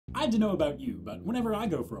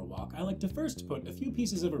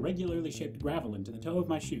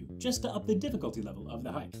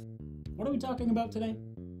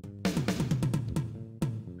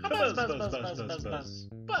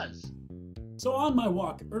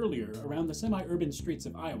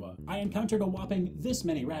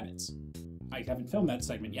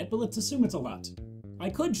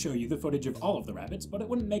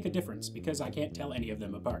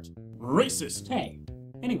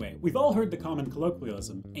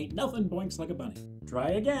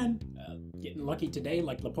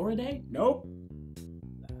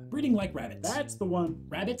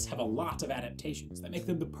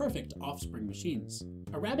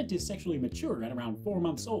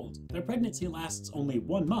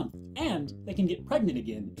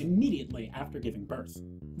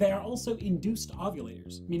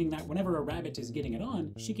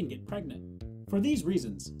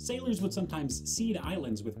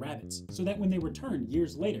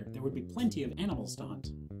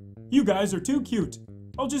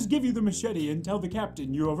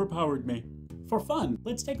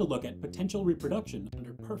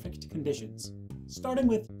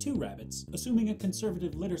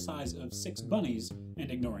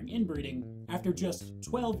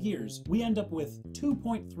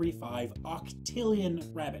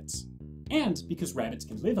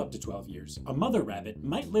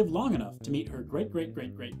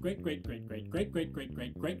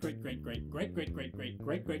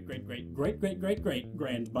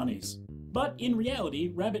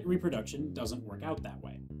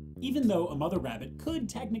rabbit could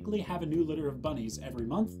technically have a new litter of bunnies every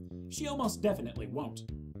month, she almost definitely won't.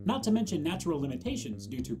 Not to mention natural limitations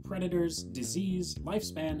due to predators, disease,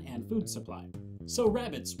 lifespan, and food supply. So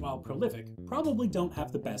rabbits, while prolific, probably don't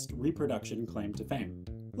have the best reproduction claim to fame.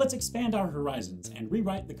 Let's expand our horizons and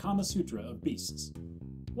rewrite the Kama Sutra of beasts.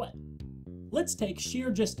 What? Let's take sheer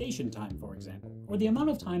gestation time, for example, or the amount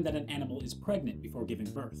of time that an animal is pregnant before giving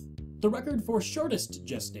birth. The record for shortest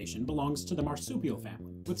gestation belongs to the marsupial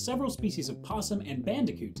family, with several species of possum and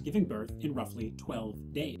bandicoot giving birth in roughly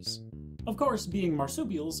 12 days. Of course, being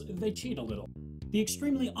marsupials, they cheat a little. The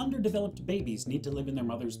extremely underdeveloped babies need to live in their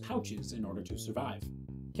mother's pouches in order to survive.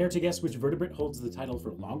 Care to guess which vertebrate holds the title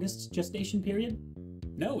for longest gestation period?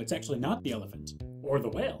 No, it's actually not the elephant, or the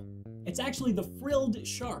whale. It's actually the frilled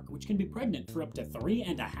shark, which can be pregnant for up to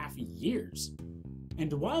 3.5 years.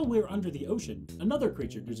 And while we're under the ocean, another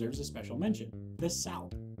creature deserves a special mention, the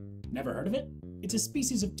salp. Never heard of it? It's a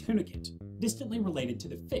species of tunicate, distantly related to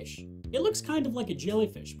the fish. It looks kind of like a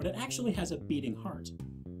jellyfish, but it actually has a beating heart.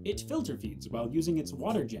 It filter feeds while using its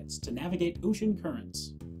water jets to navigate ocean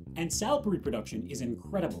currents. And salp reproduction is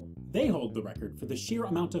incredible. They hold the record for the sheer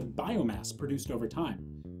amount of biomass produced over time.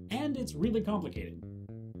 And it's really complicated.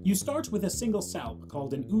 You start with a single salp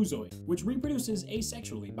called an oozoid, which reproduces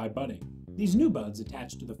asexually by budding. These new buds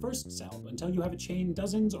attach to the first salp until you have a chain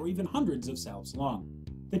dozens or even hundreds of salps long.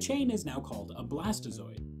 The chain is now called a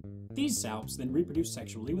blastozoid. These salps then reproduce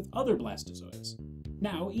sexually with other blastozoids.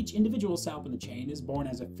 Now, each individual salp in the chain is born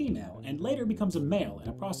as a female and later becomes a male in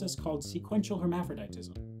a process called sequential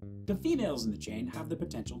hermaphroditism. The females in the chain have the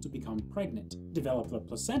potential to become pregnant, develop the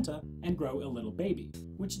placenta, and grow a little baby,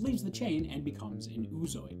 which leaves the chain and becomes an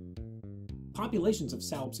oozoid. Populations of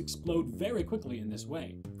salps explode very quickly in this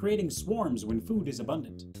way, creating swarms when food is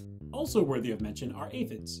abundant. Also worthy of mention are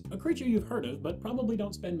aphids, a creature you've heard of but probably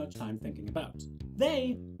don't spend much time thinking about.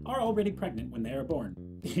 They are already pregnant when they are born.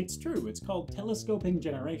 It's true, it's called telescoping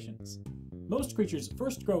generations. Most creatures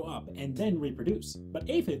first grow up and then reproduce, but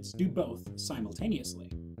aphids do both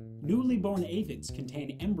simultaneously. Newly born aphids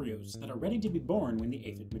contain embryos that are ready to be born when the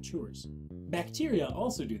aphid matures. Bacteria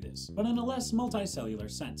also do this, but in a less multicellular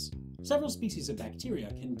sense. Several species of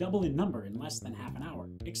bacteria can double in number in less than half an hour,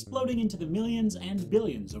 exploding into the millions and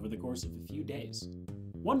billions over the course of a few days.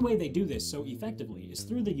 One way they do this so effectively is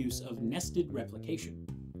through the use of nested replication.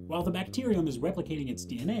 While the bacterium is replicating its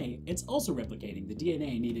DNA, it's also replicating the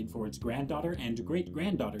DNA needed for its granddaughter and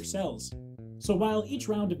great-granddaughter cells. So while each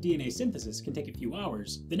round of DNA synthesis can take a few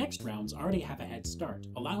hours, the next rounds already have a head start,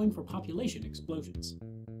 allowing for population explosions.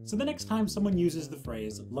 So the next time someone uses the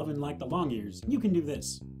phrase, "lovin' like the long ears," you can do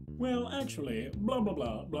this. Well, actually, blah blah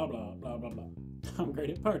blah, blah blah, blah blah blah. I'm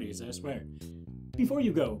great at parties, I swear. Before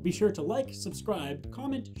you go, be sure to like, subscribe,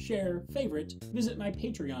 comment, share, favorite, visit my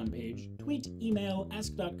Patreon page, tweet, email,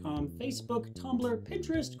 ask.com, Facebook, Tumblr,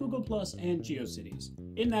 Pinterest, Google+, and Geocities.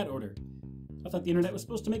 In that order. I thought the internet was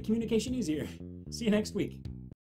supposed to make communication easier. See you next week.